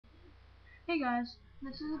Hey guys,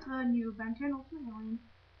 this is the new Ben 10 Ultimate Alien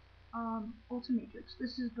Ultimatrix.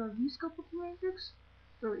 This is the Vuescope Ultimatrix.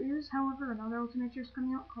 There is, however, another Ultimatrix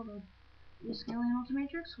coming out called the Alien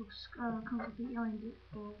Ultimatrix, which comes with the alien disc,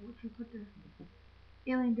 which you put the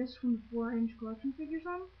alien disc from the 4-inch collection figures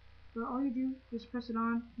on. So all you do is press it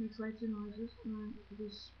on, makes lights and noises, and then you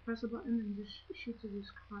just press a button and just shoots a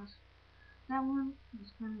disc across. That one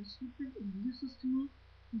is kind of stupid and useless to me,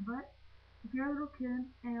 but if you're a little kid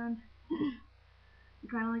and you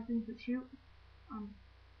kind of like things that shoot,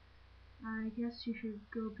 I guess you should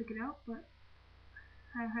go pick it out, but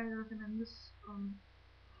I highly recommend this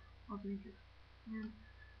Ultimatrix. And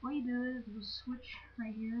what you do is you switch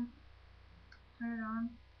right here, turn it on,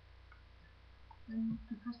 then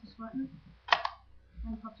you press this button,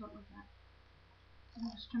 and it pops up like that. You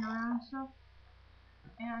can just turn around and stuff.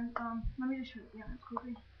 And let me just show you it's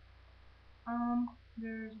quickly.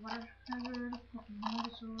 There's Water Hazard,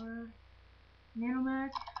 Notisaur,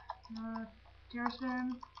 Nanomech,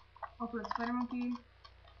 Terraspan, Ultimate Spider Monkey,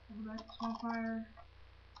 Ultimate Swampfire,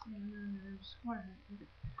 and then there's Water Hazard.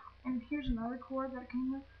 And here's another cord that it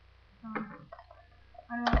came with. I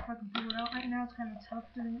don't know if I can pull it out right now, it's kind of tough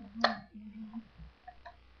doing it with my hand.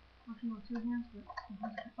 Watching with 2 hands, but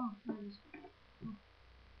oh, there it is.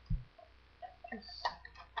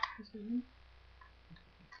 Just is me.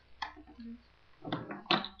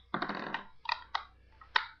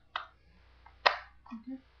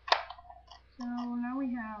 Okay. So now we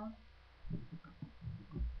have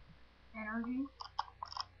Energy,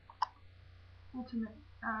 Ultimate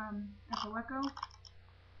Echo,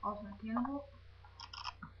 Ultimate Cannibal,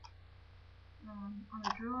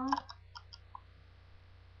 Armadillo,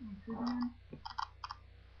 Amphibian,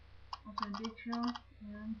 Ultimate Big Show,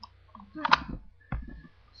 and that's it.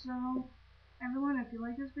 So, everyone, if you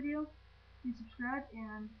like this video, please subscribe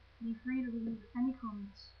and be free to leave any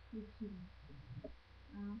comments if you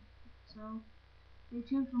so, stay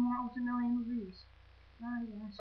tuned for more Ultimate Alien reviews. Bye guys.